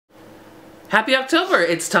Happy October!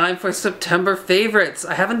 It's time for September favorites.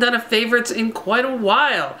 I haven't done a favorites in quite a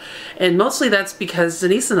while, and mostly that's because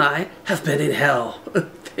Denise and I have been in hell.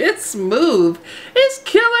 This move is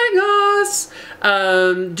killing us!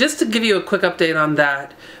 Just to give you a quick update on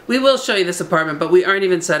that, we will show you this apartment, but we aren't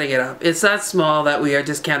even setting it up. It's that small that we are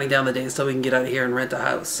just counting down the days so we can get out of here and rent a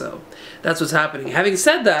house. So that's what's happening. Having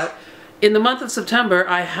said that, in the month of September,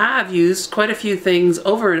 I have used quite a few things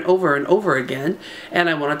over and over and over again, and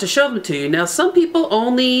I wanted to show them to you. Now, some people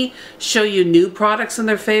only show you new products and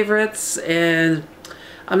their favorites, and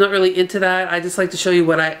I'm not really into that. I just like to show you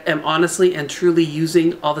what I am honestly and truly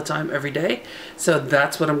using all the time, every day. So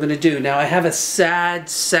that's what I'm going to do. Now, I have a sad,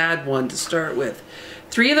 sad one to start with.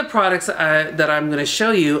 3 of the products that I'm going to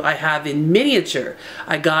show you, I have in miniature.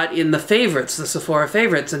 I got in the favorites, the Sephora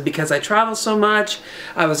favorites, and because I travel so much,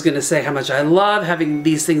 I was going to say how much I love having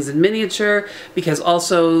these things in miniature, because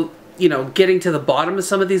also, you know, getting to the bottom of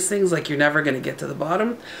some of these things, like you're never going to get to the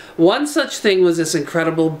bottom. One such thing was this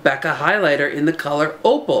incredible Becca highlighter in the color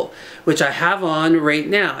Opal, which I have on right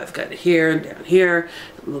now. I've got it here and down here,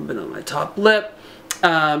 a little bit on my top lip.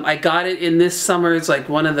 I got it in this summer's, like,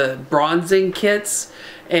 one of the bronzing kits,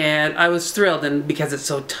 and I was thrilled, and because it's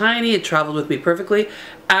so tiny, it traveled with me perfectly.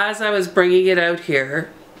 As I was bringing it out here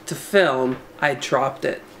to film, I dropped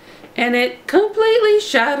it, and it completely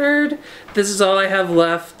shattered. This is all I have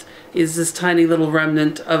left, is this tiny little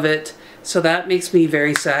remnant of it, so that makes me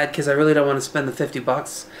very sad, because I really don't want to spend the 50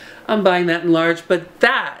 bucks on buying that in large, but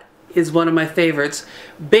that is one of my favorites.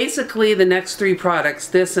 Basically, the next 3 products,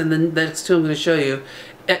 this and the next 2 I'm going to show you,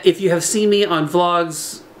 if you have seen me on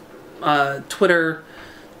vlogs, Twitter,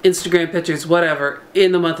 Instagram pictures, whatever,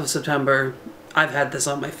 in the month of September, I've had this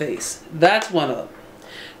on my face. That's one of them.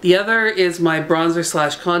 The other is my bronzer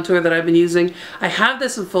slash contour that I've been using. I have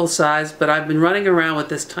this in full size, but I've been running around with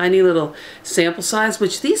this tiny little sample size,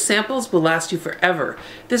 which these samples will last you forever.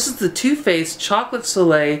 This is the Too Faced Chocolate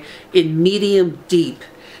Soleil in medium deep.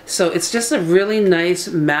 So it's just a really nice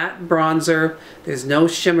matte bronzer. There's no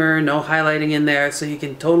shimmer, no highlighting in there, so you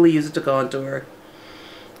can totally use it to contour.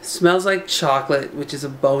 Smells like chocolate, which is a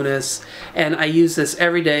bonus. And I use this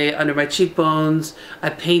every day under my cheekbones. I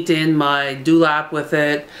paint in my dewlap with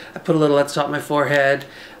it. I put a little at the top of my forehead.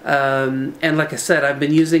 And like I said, I've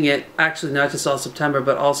been using it actually not just all September,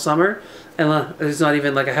 but all summer. And there's not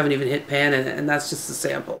even, like, I haven't even hit pan in it, and that's just a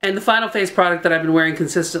sample. And the final face product that I've been wearing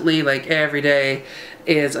consistently, like every day,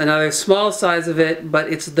 is another small size of it,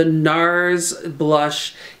 but it's the NARS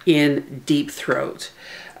blush in Deep Throat.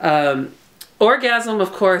 Orgasm,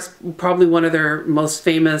 of course, probably one of their most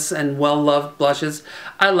famous and well-loved blushes.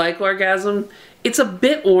 I like Orgasm. It's a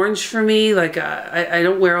bit orange for me. Like, I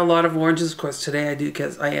don't wear a lot of oranges. Of course, today I do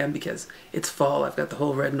because it's fall. I've got the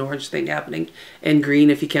whole red and orange thing happening, and green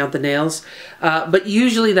if you count the nails. But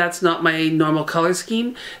usually that's not my normal color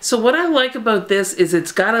scheme. So what I like about this is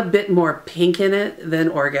it's got a bit more pink in it than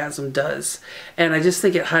Orgasm does. And I just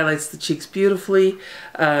think it highlights the cheeks beautifully.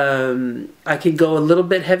 I can go a little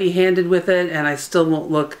bit heavy-handed with it, and I still won't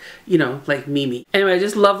look, you know, like Mimi. Anyway, I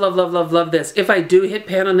just love, love, love, love, love this. If I do hit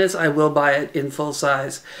pan on this, I will buy it in full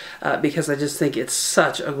size because I just think it's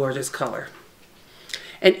such a gorgeous color.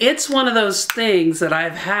 And it's one of those things that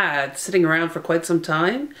I've had sitting around for quite some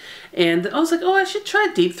time, and I was like, oh, I should try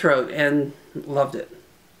Deep Throat, and loved it.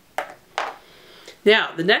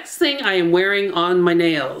 Now, the next thing I am wearing on my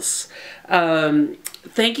nails.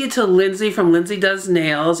 Thank you to Lindsay from Lindsay Does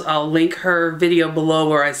Nails. I'll link her video below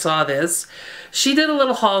where I saw this. She did a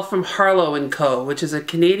little haul from Harlow & Co., which is a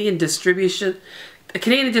Canadian distribution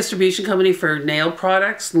company for nail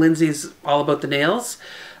products. Lindsay's all about the nails.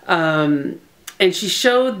 And she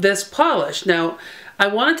showed this polish. Now, I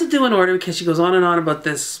wanted to do an order because she goes on and on about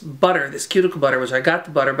this butter, this cuticle butter, which I got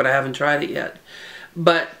the butter, but I haven't tried it yet.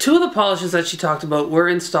 But 2 of the polishes that she talked about were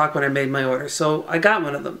in stock when I made my order, so I got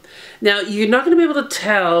one of them. Now, you're not going to be able to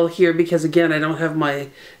tell here because, again, I don't have my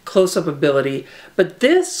close-up ability, but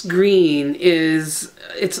this green is,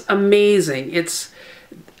 it's amazing.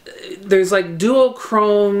 There's like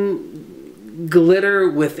duochrome glitter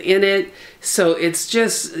within it, so it's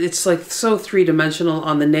like so 3-dimensional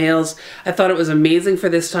on the nails. I thought it was amazing for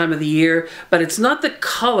this time of the year, but it's not the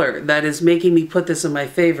color that is making me put this in my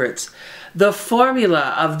favorites. The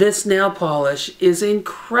formula of this nail polish is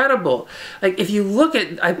incredible. Like, if you look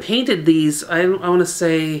at, I painted these, I want to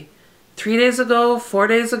say 3 days ago, 4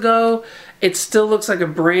 days ago. It still looks like a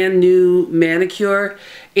brand new manicure.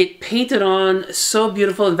 It painted on so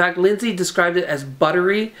beautiful. In fact, Lindsay described it as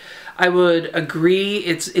buttery. I would agree.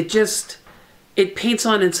 It just it paints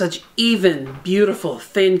on in such even, beautiful,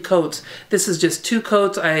 thin coats. This is just 2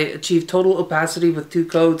 coats. I achieved total opacity with 2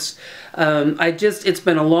 coats. It's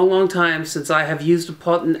been a long, long time since I have used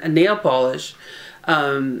a nail polish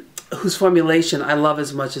whose formulation I love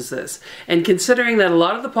as much as this. And considering that a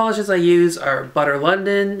lot of the polishes I use are Butter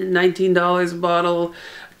London, $19 a bottle,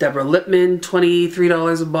 Deborah Lippmann,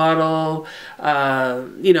 $23 a bottle,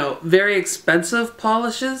 you know, very expensive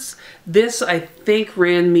polishes. This, I think,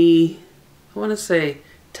 ran me, I want to say,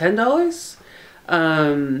 $10.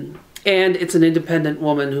 And it's an independent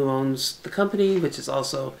woman who owns the company, which is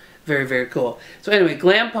also very, very cool. So anyway,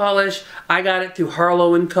 Glam Polish, I got it through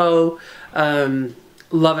Harlow & Co.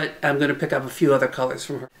 Love it. I'm going to pick up a few other colors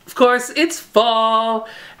from her. Of course, it's fall,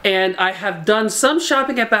 and I have done some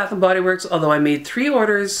shopping at Bath & Body Works, although I made 3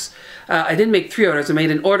 orders. I didn't make 3 orders. I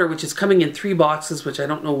made an order which is coming in 3 boxes, which I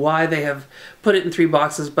don't know why they have put it in 3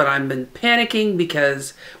 boxes, but I've been panicking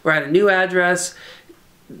because we're at a new address.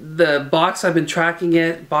 The box I've been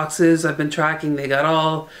tracking boxes I've been tracking, they got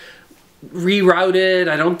all rerouted.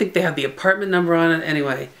 I don't think they have the apartment number on it.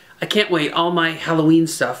 Anyway, I can't wait. All my Halloween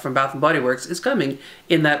stuff from Bath & Body Works is coming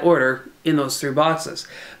in that order in those 3 boxes.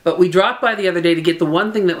 But we dropped by the other day to get the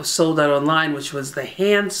one thing that was sold out online, which was the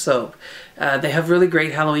hand soap. They have really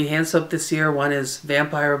great Halloween hand soap this year. One is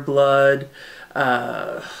Vampire Blood,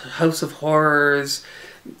 House of Horrors.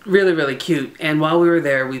 Really, really cute. And while we were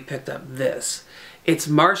there, we picked up this. It's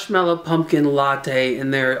Marshmallow Pumpkin Latte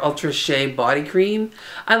in their Ultra Shea Body Cream.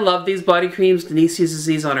 I love these body creams. Denise uses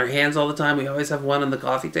these on her hands all the time. We always have one on the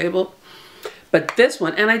coffee table. But this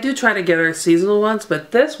one, and I do try to get our seasonal ones,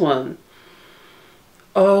 but this one,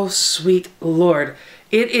 oh sweet Lord.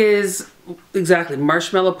 It is exactly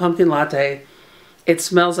Marshmallow Pumpkin Latte. It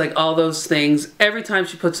smells like all those things. Every time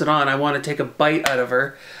she puts it on, I want to take a bite out of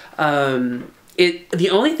her. The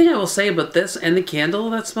only thing I will say about this and the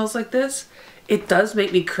candle that smells like this, it does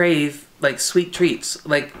make me crave like sweet treats.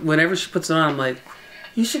 Like whenever she puts it on, I'm like,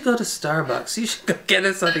 you should go to Starbucks. You should go get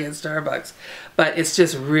us something at Starbucks. But it's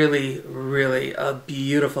just really, really a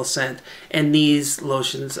beautiful scent. And these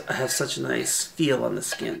lotions have such a nice feel on the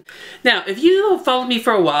skin. Now, if you have followed me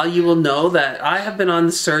for a while, you will know that I have been on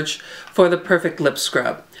the search for the perfect lip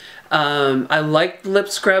scrub. I like the lip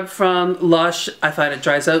scrub from Lush. I find it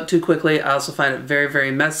dries out too quickly. I also find it very,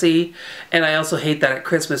 very messy. And I also hate that at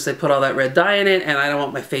Christmas they put all that red dye in it, and I don't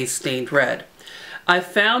want my face stained red. I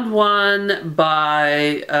found one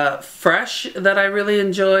by Fresh that I really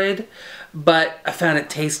enjoyed, but I found it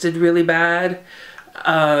tasted really bad.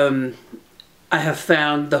 I have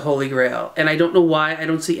found the Holy Grail, and I don't know why I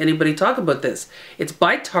don't see anybody talk about this. It's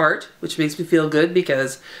by Tarte, which makes me feel good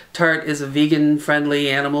because Tarte is a vegan-friendly,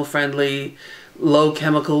 animal-friendly,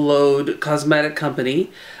 low-chemical load cosmetic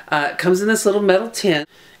company. It comes in this little metal tin,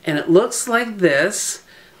 and it looks like this,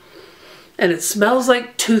 and it smells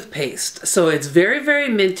like toothpaste. So it's very, very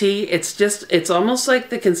minty. It's almost like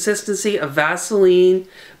the consistency of Vaseline,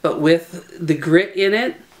 but with the grit in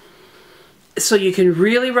it. So you can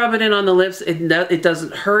really rub it in on the lips. It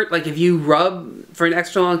doesn't hurt. Like if you rub for an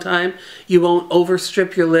extra long time, you won't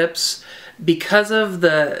overstrip your lips. Because of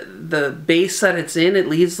the base that it's in, it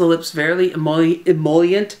leaves the lips very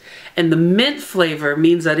emollient. And the mint flavor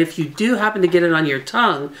means that if you do happen to get it on your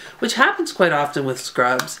tongue, which happens quite often with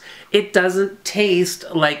scrubs, it doesn't taste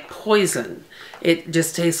like poison. It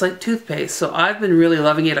just tastes like toothpaste. So I've been really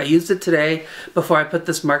loving it. I used it today before I put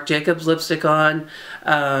this Marc Jacobs lipstick on,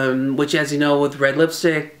 which, as you know, with red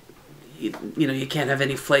lipstick, you know, you can't have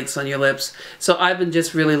any flakes on your lips. So I've been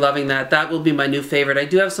just really loving that. That will be my new favorite. I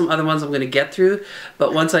do have some other ones I'm going to get through,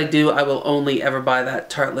 but once I do, I will only ever buy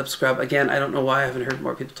that Tarte lip scrub. Again, I don't know why I haven't heard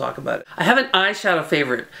more people talk about it. I have an eyeshadow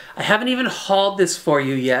favorite. I haven't even hauled this for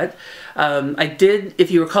you yet. I did,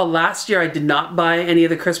 if you recall, last year I did not buy any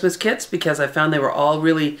of the Christmas kits because I found they were all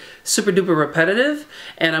really super duper repetitive,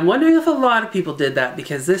 and I'm wondering if a lot of people did that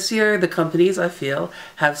because this year the companies, I feel,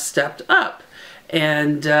 have stepped up.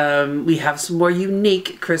 And we have some more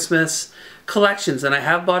unique Christmas collections, and I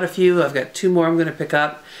have bought a few. I've got 2 more I'm going to pick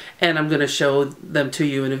up, and I'm going to show them to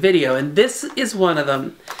you in a video. And this is one of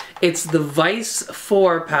them. It's the Vice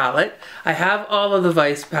 4 palette. I have all of the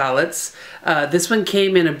Vice palettes. This one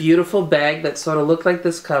came in a beautiful bag that sort of looked like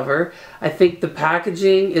this cover. I think the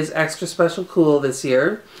packaging is extra special cool this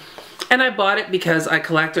year. And I bought it because I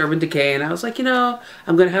collect Urban Decay, and I was like, you know,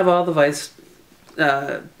 I'm going to have all the Vice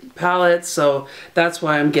palettes, so that's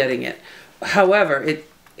why I'm getting it. However, it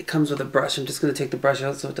comes with a brush. I'm just going to take the brush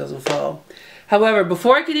out so it doesn't fall. However,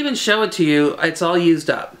 before I can even show it to you, it's all used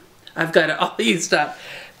up. I've got it all used up.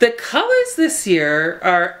 The colors this year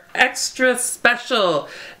are extra special.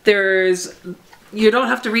 You don't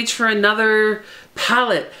have to reach for another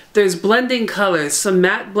Palette, there's blending colors, some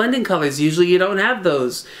matte blending colors. Usually you don't have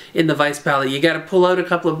those in the Vice palette. You got to pull out a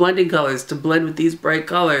couple of blending colors to blend with these bright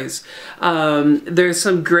colors. There's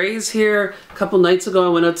some grays here. A couple nights ago I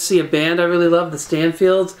went out to see a band I really love, the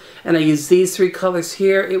Stanfields, and I used these 3 colors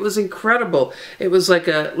here. It was incredible. It was like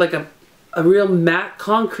a real matte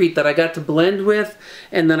concrete that I got to blend with,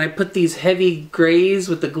 and then I put these heavy grays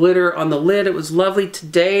with the glitter on the lid. It was lovely.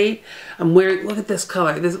 Today I'm wearing, look at this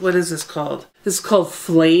color. What is this called? This is called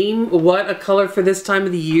Flame. What a color for this time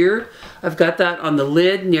of the year. I've got that on the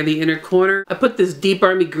lid near the inner corner. I put this deep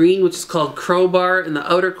army green, which is called Crowbar, in the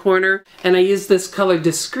outer corner, and I use this color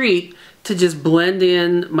Discreet to just blend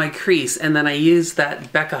in my crease, and then I use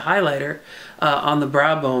that Becca highlighter on the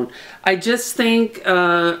brow bone. I just think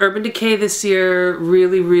Urban Decay this year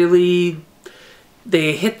really,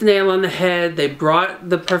 they hit the nail on the head. They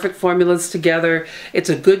brought the perfect formulas together. It's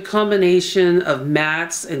a good combination of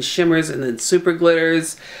mattes and shimmers and then super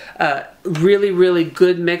glitters. Really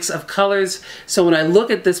good mix of colors. So when I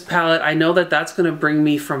look at this palette, I know that that's going to bring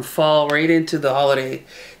me from fall right into the holiday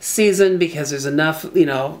season, because there's enough, you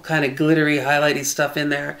know, kind of glittery, highlighty stuff in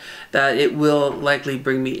there that it will likely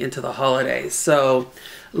bring me into the holidays. So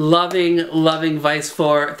loving Vice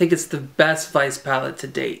 4. I think it's the best Vice palette to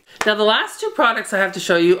date. Now the last 2 products I have to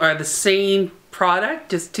show you are the same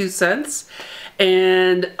product, just 2 cents.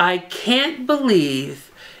 And I can't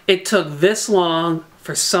believe it took this long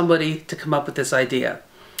for somebody to come up with this idea.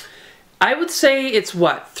 I would say it's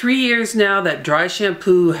what, 3 years now that dry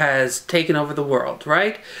shampoo has taken over the world,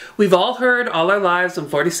 right? We've all heard all our lives, I'm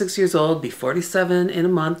 46 years old, be 47 in a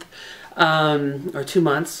month, or 2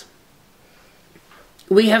 months.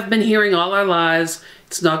 We have been hearing all our lives,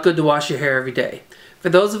 it's not good to wash your hair every day. For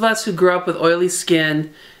those of us who grew up with oily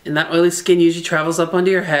skin, and that oily skin usually travels up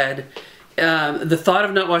onto your head, the thought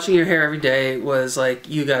of not washing your hair every day was like,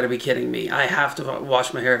 you gotta be kidding me. I have to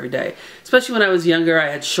wash my hair every day. Especially when I was younger, I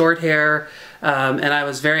had short hair, and I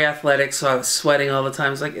was very athletic, so I was sweating all the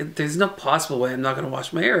time. It's like, there's no possible way I'm not gonna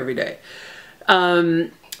wash my hair every day.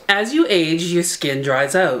 As you age, your skin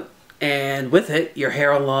dries out, and with it, your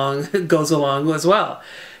hair goes along as well.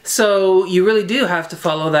 So you really do have to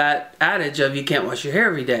follow that adage of you can't wash your hair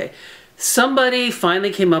every day. Somebody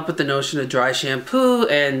finally came up with the notion of dry shampoo,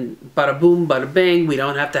 and bada boom, bada bang, we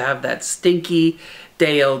don't have to have that stinky,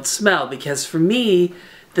 day-old smell. Because for me,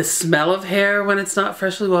 the smell of hair when it's not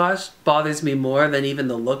freshly washed bothers me more than even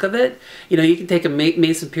the look of it. You know, you can take a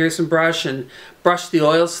Mason Pearson brush and brush the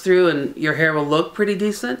oils through and your hair will look pretty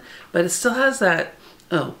decent, but it still has that,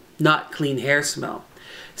 oh, not clean hair smell.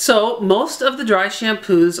 So most of the dry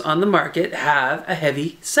shampoos on the market have a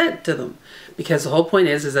heavy scent to them, because the whole point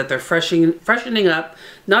is that they're freshening up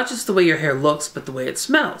not just the way your hair looks, but the way it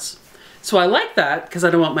smells. So I like that because I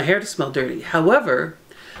don't want my hair to smell dirty. However,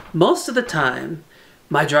 most of the time,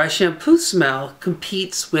 my dry shampoo smell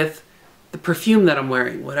competes with the perfume that I'm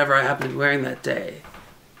wearing, whatever I happen to be wearing that day.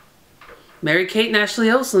 Mary-Kate and Ashley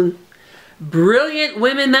Olsen, brilliant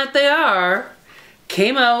women that they are,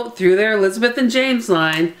 came out through their Elizabeth and James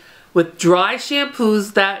line with dry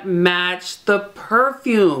shampoos that match the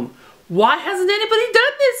perfume. Why hasn't anybody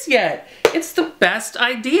done this yet? It's the best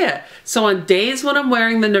idea. So on days when I'm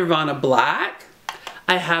wearing the Nirvana Black,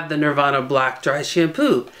 I have the Nirvana Black dry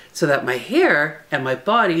shampoo so that my hair and my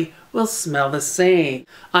body will smell the same.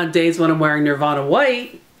 On days when I'm wearing Nirvana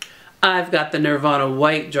White, I've got the Nirvana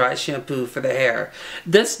White dry shampoo for the hair.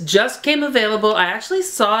 This just came available. I actually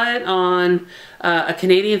saw it on a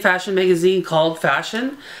Canadian fashion magazine called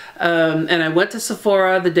Fashion. And I went to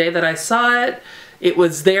Sephora the day that I saw it. It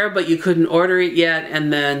was there, but you couldn't order it yet.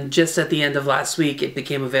 And then just at the end of last week, it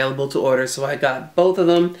became available to order. So I got both of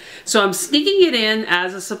them. So I'm sneaking it in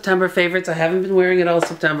as a September favorites. I haven't been wearing it all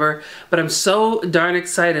September, but I'm so darn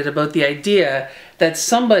excited about the idea that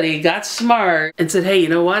somebody got smart and said, hey, you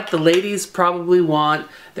know what? The ladies probably want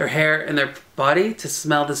their hair and their body to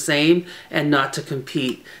smell the same and not to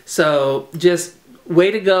compete. So just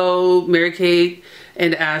way to go, Mary-Kate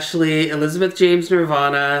and Ashley, Elizabeth James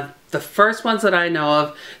Nirvana, the first ones that I know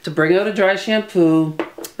of to bring out a dry shampoo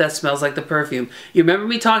that smells like the perfume. You remember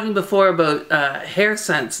me talking before about hair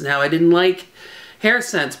scents and how I didn't like hair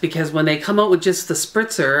scents because when they come out with just the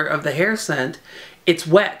spritzer of the hair scent, it's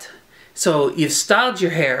wet. So you've styled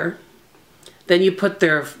your hair, then you put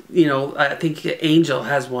their, you know, I think Angel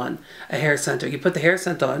has one, a hair scent. You put the hair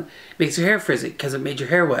scent on, it makes your hair frizzy because it made your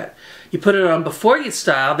hair wet. You put it on before you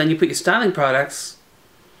style, then you put your styling products,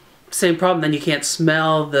 same problem, then you can't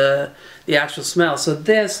smell the actual smell. So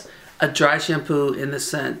this, a dry shampoo in the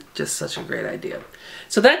scent, just such a great idea.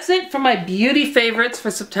 So that's it for my beauty favorites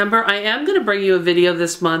for September. I am going to bring you a video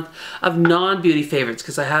this month of non-beauty favorites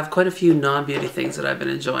because I have quite a few non-beauty things that I've been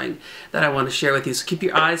enjoying that I want to share with you. So keep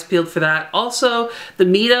your eyes peeled for that. Also, the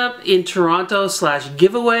meetup in Toronto /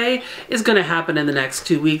 giveaway is going to happen in the next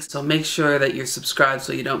 2 weeks. So make sure that you're subscribed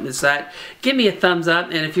so you don't miss that. Give me a thumbs up.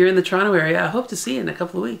 And if you're in the Toronto area, I hope to see you in a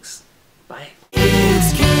couple of weeks. Bye.